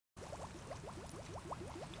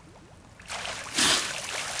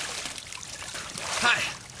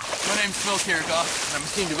name's Phil Kirchhoff, and I'm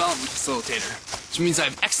a team development facilitator, which means I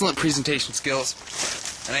have excellent presentation skills,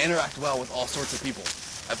 and I interact well with all sorts of people.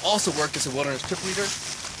 I've also worked as a wilderness trip leader,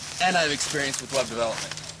 and I have experience with web development.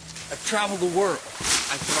 I've traveled the world.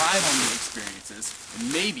 I thrive on new experiences,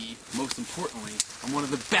 and maybe, most importantly, I'm one of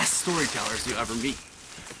the best storytellers you'll ever meet.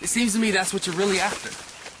 It seems to me that's what you're really after,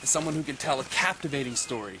 is someone who can tell a captivating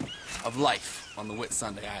story of life on the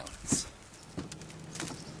Whitsunday Islands.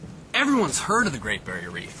 Everyone's heard of the Great Barrier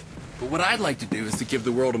Reef, but what I'd like to do is to give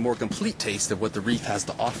the world a more complete taste of what the reef has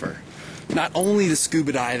to offer. Not only the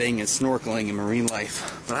scuba diving and snorkeling and marine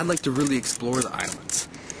life, but I'd like to really explore the islands.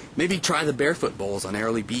 Maybe try the barefoot bowls on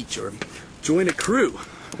Airlie Beach, or join a crew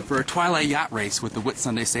for a twilight yacht race with the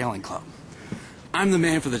Whitsunday Sailing Club. I'm the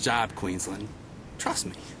man for the job, Queensland. Trust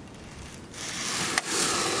me.